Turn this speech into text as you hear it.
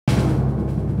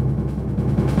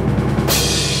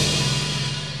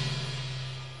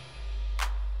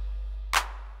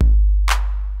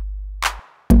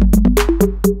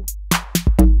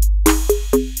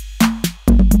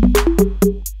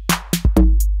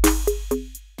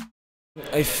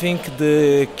I think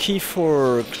the key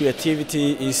for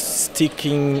creativity is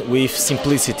sticking with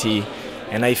simplicity,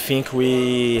 and I think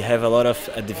we have a lot of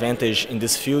advantage in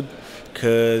this field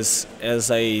because,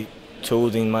 as I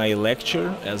told in my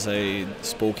lecture, as I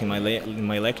spoke in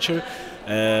my lecture,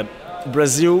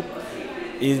 Brazil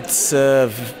is a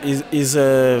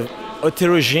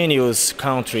heterogeneous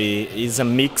country, is a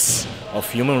mix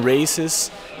of human races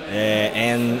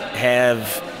and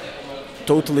have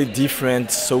totally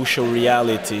different social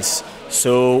realities.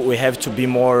 So we have to be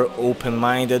more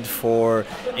open-minded for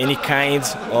any kind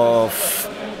of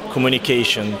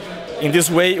communication. In this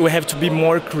way, we have to be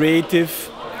more creative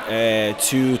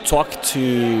to talk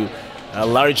to a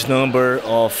large number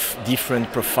of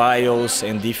different profiles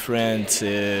and different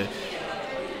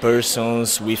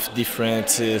persons with different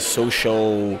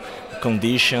social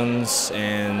conditions,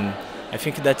 and I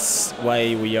think that's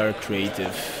why we are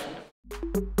creative.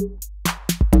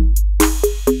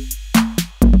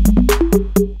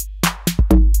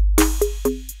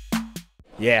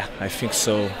 Yeah, I think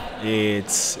so.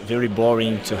 It's very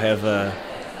boring to have a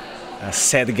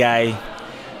sad guy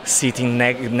sitting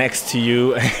next to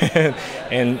you,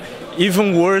 and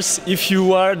even worse if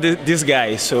you are this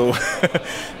guy. So,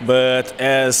 but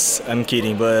as I'm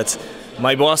kidding, but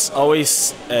my boss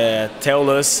always tells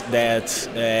us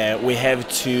that we have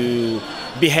to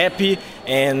be happy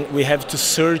and we have to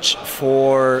search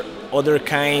for other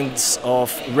kinds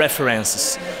of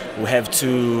references. We have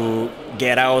to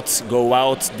go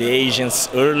out the Asians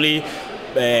early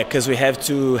because we have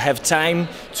to have time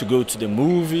to go to the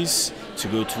movies, to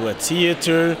go to a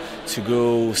theater, to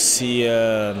go see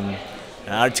an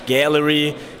art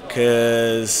gallery,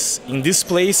 because in these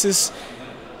places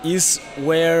is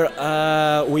where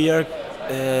we are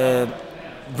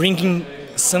bringing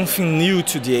something new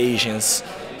to the Asians.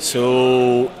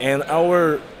 So, and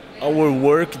our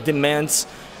work demands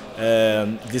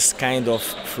this kind of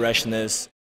freshness.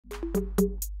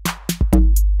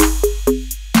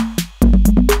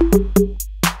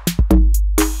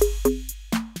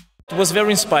 It was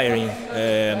very inspiring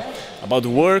about the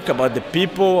work, about the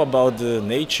people, about the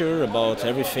nature, about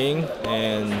everything,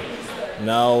 and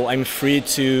now I'm free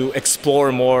to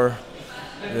explore more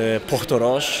Porto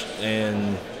Roche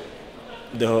and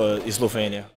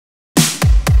Slovenia.